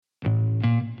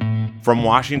From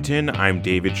Washington, I'm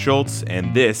David Schultz,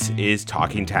 and this is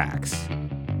Talking Tax.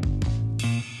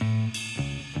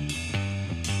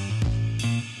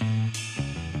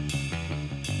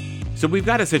 So we've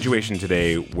got a situation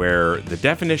today where the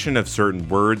definition of certain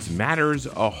words matters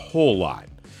a whole lot.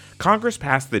 Congress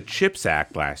passed the CHIPS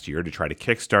Act last year to try to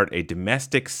kickstart a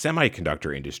domestic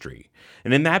semiconductor industry.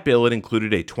 And in that bill, it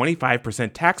included a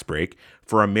 25% tax break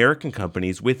for American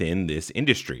companies within this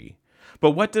industry.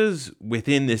 But what does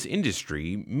within this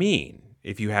industry mean?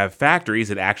 If you have factories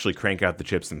that actually crank out the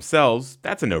chips themselves,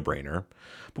 that's a no-brainer.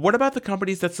 But what about the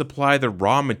companies that supply the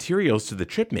raw materials to the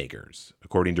chip makers?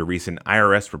 According to recent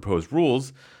IRS proposed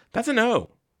rules, that's a no.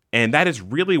 And that is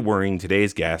really worrying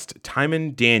today's guest,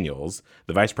 Timon Daniels,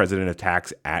 the Vice President of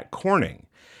Tax at Corning.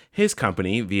 His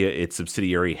company, via its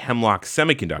subsidiary Hemlock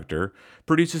Semiconductor,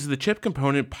 produces the chip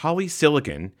component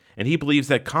polysilicon, and he believes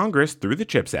that Congress, through the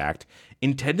CHIPS Act,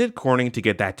 intended Corning to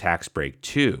get that tax break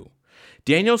too.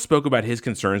 Daniels spoke about his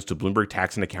concerns to Bloomberg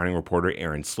tax and accounting reporter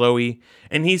Aaron Slowey,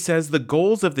 and he says the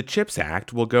goals of the CHIPS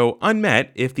Act will go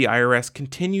unmet if the IRS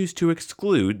continues to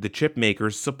exclude the chip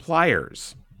makers'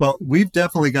 suppliers. Well, we've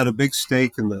definitely got a big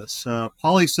stake in this.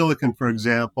 Polysilicon, for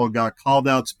example, got called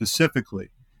out specifically.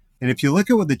 And if you look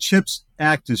at what the CHIPS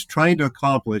Act is trying to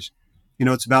accomplish,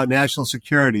 it's about national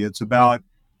security. It's about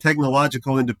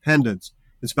technological independence.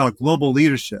 It's about global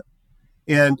leadership.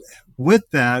 And with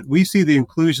that, we see the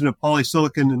inclusion of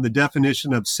polysilicon in the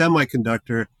definition of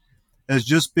semiconductor as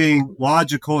just being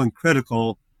logical and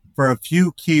critical for a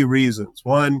few key reasons.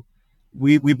 One,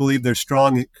 we believe there's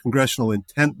strong congressional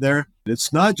intent there.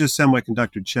 It's not just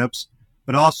semiconductor chips,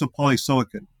 but also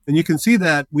polysilicon. And you can see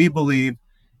that, we believe,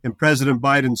 in President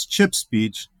Biden's CHIPS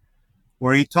speech,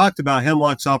 where he talked about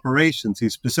Hemlock's operations. He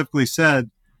specifically said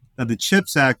that the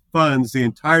CHIPS Act funds the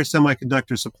entire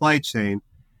semiconductor supply chain,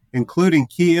 including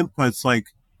key inputs like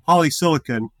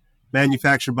polysilicon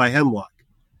manufactured by Hemlock.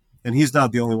 And he's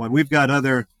not the only one. We've got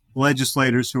other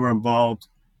legislators who are involved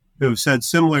who have said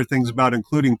similar things about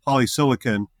including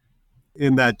polysilicon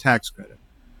in that tax credit.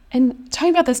 And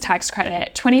talking about this tax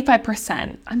credit,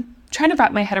 25%, I'm trying to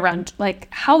wrap my head around,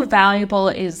 how valuable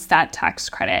is that tax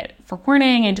credit for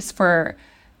Corning and just for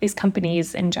these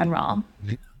companies in general?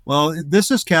 Well,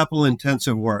 this is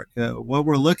capital-intensive work. What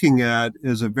we're looking at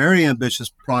is a very ambitious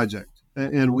project.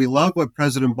 And we love what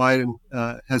President Biden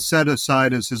has set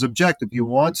aside as his objective. He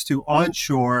wants to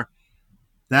onshore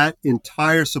that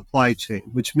entire supply chain,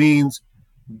 which means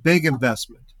big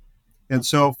investment. And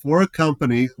so for a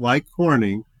company like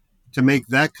Corning to make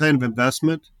that kind of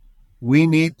investment, we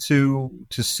need to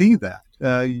see that.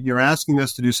 You're asking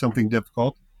us to do something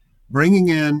difficult. Bringing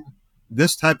in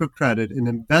this type of credit, an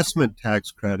investment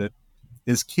tax credit,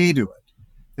 is key to it.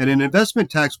 And an investment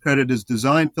tax credit is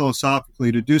designed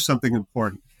philosophically to do something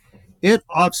important. It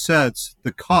offsets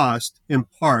the cost, in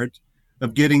part,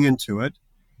 of getting into it.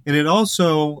 And it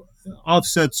also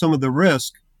offsets some of the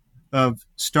risk of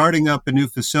starting up a new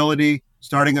facility,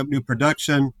 starting up new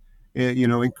production,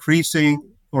 increasing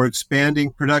or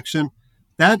expanding production.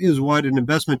 That is what an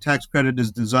investment tax credit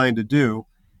is designed to do.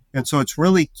 And so it's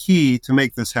really key to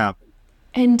make this happen.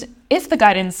 And if the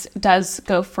guidance does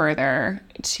go further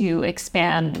to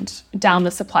expand down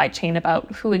the supply chain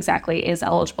about who exactly is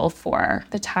eligible for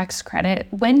the tax credit,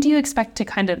 when do you expect to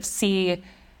kind of see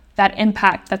that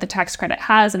impact that the tax credit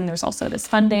has? And there's also this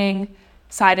funding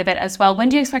side of it as well. When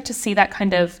do you expect to see that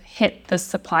kind of hit the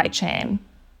supply chain?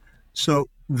 So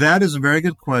that is a very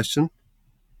good question.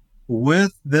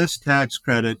 With this tax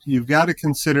credit, you've got to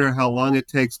consider how long it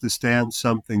takes to stand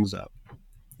some things up.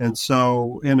 And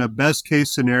so in a best case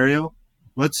scenario,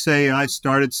 let's say I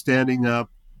started standing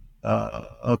up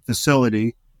a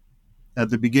facility at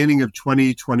the beginning of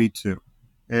 2022.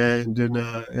 And in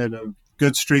a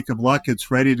good streak of luck,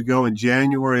 it's ready to go in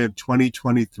January of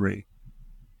 2023.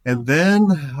 And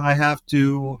then I have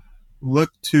to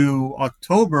look to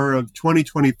October of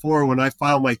 2024 when I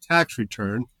file my tax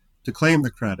return to claim the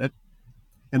credit.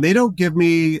 And they don't give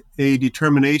me a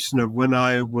determination of when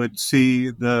I would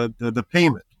see the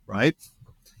payment, right?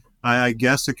 I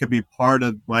guess it could be part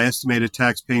of my estimated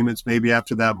tax payments maybe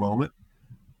after that moment,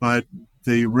 but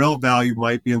the real value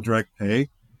might be in direct pay.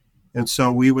 And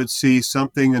so we would see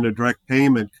something in a direct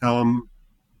payment come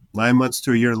 9 months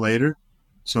to a year later.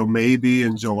 So maybe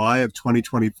in July of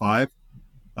 2025,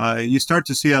 you start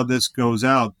to see how this goes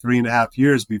out 3.5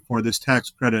 years before this tax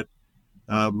credit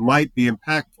might be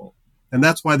impactful. And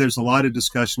that's why there's a lot of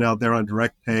discussion out there on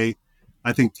direct pay.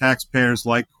 I think taxpayers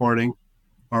like Corning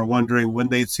are wondering when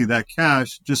they'd see that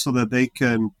cash just so that they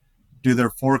can do their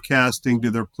forecasting, do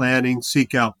their planning,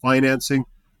 seek out financing,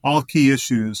 all key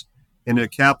issues in a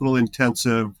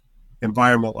capital-intensive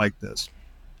environment like this.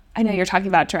 I know you're talking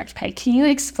about direct pay. Can you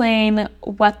explain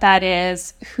what that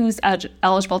is? Who's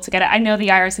eligible to get it? I know the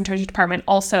IRS and Treasury Department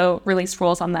also released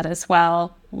rules on that as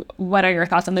well. What are your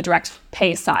thoughts on the direct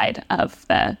pay side of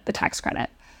the tax credit?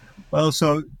 Well,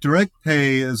 so direct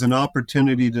pay is an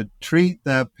opportunity to treat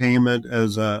that payment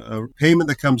as a payment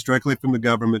that comes directly from the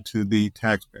government to the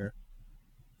taxpayer.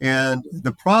 And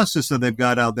the process that they've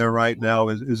got out there right now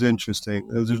is interesting.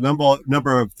 There's a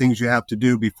number of things you have to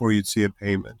do before you'd see a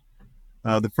payment.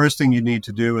 The first thing you need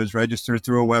to do is register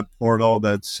through a web portal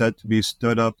that's set to be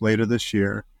stood up later this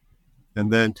year.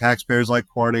 And then taxpayers like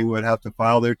Corning would have to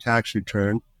file their tax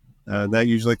return. That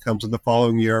usually comes in the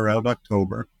following year around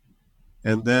October.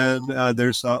 And then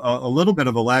there's a little bit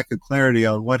of a lack of clarity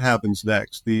on what happens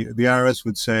next. The IRS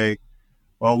would say,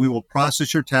 well, we will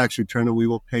process your tax return and we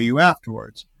will pay you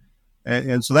afterwards.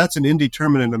 And so that's an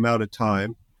indeterminate amount of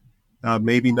time,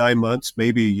 maybe 9 months,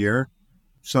 maybe a year.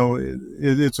 So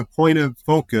it's a point of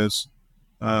focus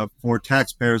for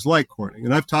taxpayers like Corning.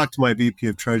 And I've talked to my VP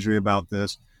of Treasury about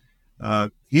this.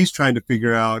 He's trying to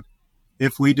figure out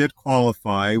if we did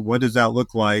qualify, what does that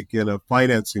look like in a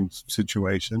financing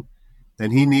situation?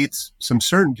 And he needs some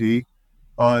certainty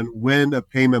on when a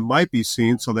payment might be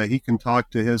seen so that he can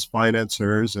talk to his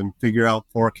financiers and figure out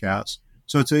forecasts.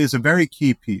 So it's a very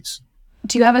key piece.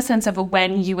 Do you have a sense of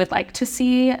when you would like to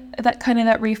see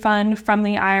that refund from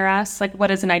the IRS? Like,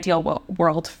 what is an ideal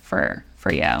world for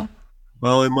you?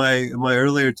 Well, in my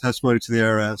earlier testimony to the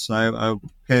IRS, I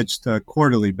pitched a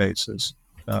quarterly basis.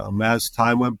 As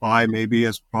time went by, maybe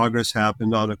as progress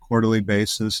happened on a quarterly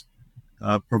basis,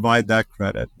 provide that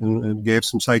credit and gave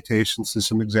some citations to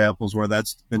some examples where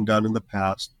that's been done in the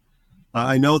past.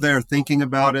 I know they're thinking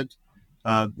about it.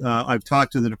 I've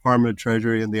talked to the Department of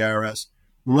Treasury and the IRS.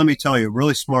 And let me tell you, a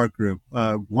really smart group,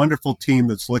 wonderful team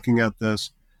that's looking at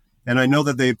this. And I know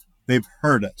that they've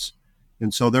heard us.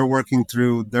 And so they're working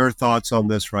through their thoughts on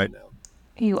this right now.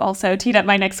 You also teed up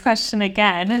my next question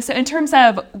again. So in terms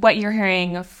of what you're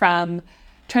hearing from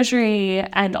Treasury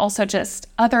and also just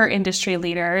other industry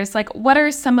leaders, what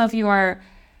are some of the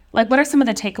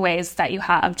takeaways that you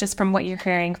have just from what you're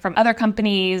hearing from other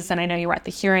companies? And I know you were at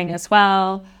the hearing as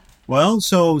well. Well,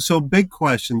 so big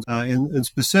questions. In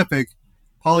specific,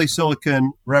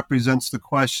 polysilicon represents the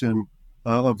question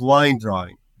of line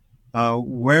drawing.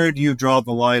 Where do you draw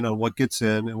the line on what gets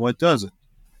in and what doesn't?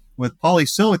 With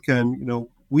polysilicon,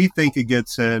 we think it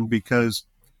gets in because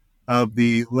of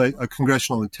the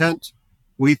congressional intent.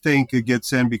 We think it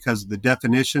gets in because of the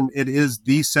definition. It is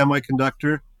the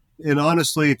semiconductor. And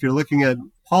honestly, if you're looking at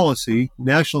policy,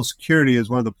 national security is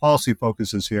one of the policy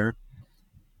focuses here.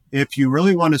 If you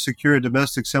really want to secure a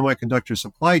domestic semiconductor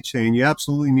supply chain, you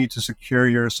absolutely need to secure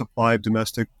your supply of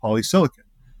domestic polysilicon.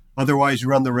 Otherwise, you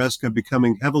run the risk of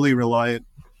becoming heavily reliant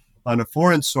on a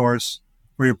foreign source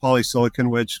for your polysilicon,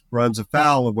 which runs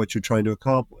afoul of what you're trying to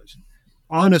accomplish.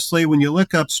 Honestly, when you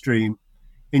look upstream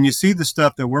and you see the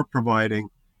stuff that we're providing,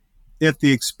 if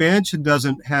the expansion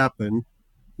doesn't happen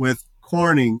with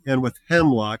Corning and with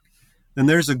Hemlock, then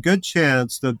there's a good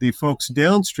chance that the folks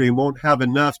downstream won't have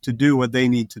enough to do what they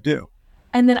need to do.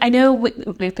 And then I know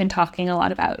we've been talking a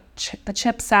lot about the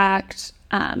CHIPS Act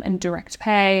and direct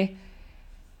pay.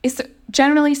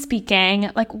 Generally speaking,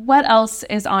 what else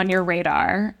is on your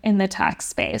radar in the tax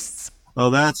space? Oh,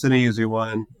 that's an easy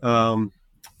one.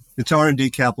 It's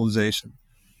R&D capitalization.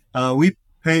 We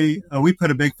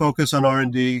put a big focus on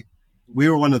R&D. We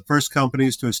were one of the first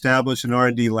companies to establish an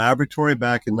R&D laboratory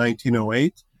back in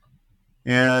 1908.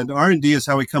 And R&D is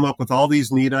how we come up with all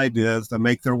these neat ideas that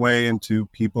make their way into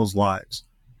people's lives.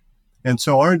 And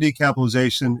so R&D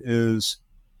capitalization is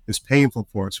painful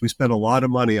for us. We spend a lot of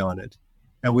money on it,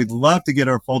 and we'd love to get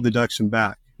our full deduction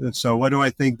back. And so what do I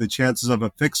think the chances of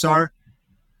a fix are?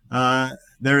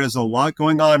 There is a lot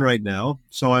going on right now,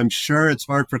 so I'm sure it's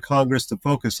hard for Congress to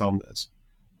focus on this.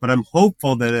 But I'm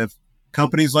hopeful that if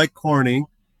companies like Corning,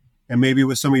 and maybe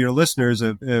with some of your listeners,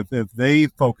 if they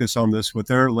focus on this with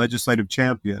their legislative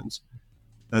champions,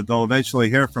 that they'll eventually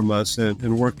hear from us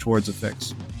and work towards a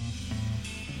fix.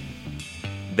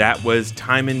 That was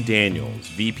Timon Daniels,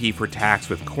 VP for Tax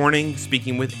with Corning,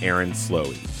 speaking with Aaron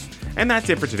Slowey. And that's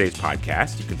it for today's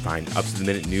podcast. You can find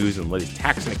up-to-the-minute news and latest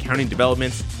tax and accounting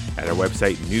developments at our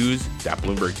website,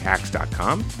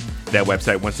 news.bloombergtax.com. That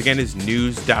website, once again, is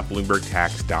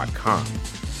news.bloombergtax.com.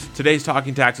 Today's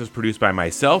Talking Tax was produced by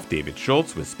myself, David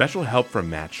Schultz, with special help from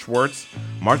Matt Schwartz.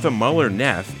 Martha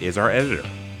Muller-Neff is our editor.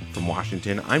 From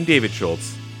Washington, I'm David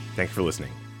Schultz. Thanks for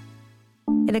listening.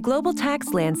 In a global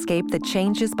tax landscape that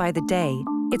changes by the day,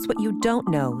 it's what you don't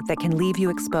know that can leave you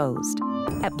exposed.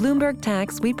 At Bloomberg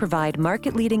Tax, we provide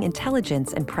market-leading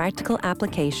intelligence and practical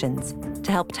applications.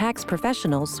 to help tax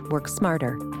professionals work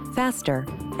smarter, faster,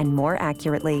 and more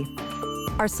accurately.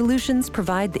 Our solutions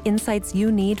provide the insights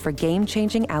you need for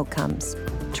game-changing outcomes.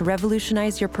 To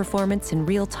revolutionize your performance in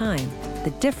real time,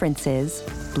 the difference is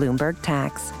Bloomberg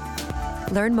Tax.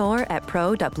 Learn more at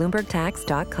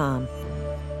pro.bloombergtax.com.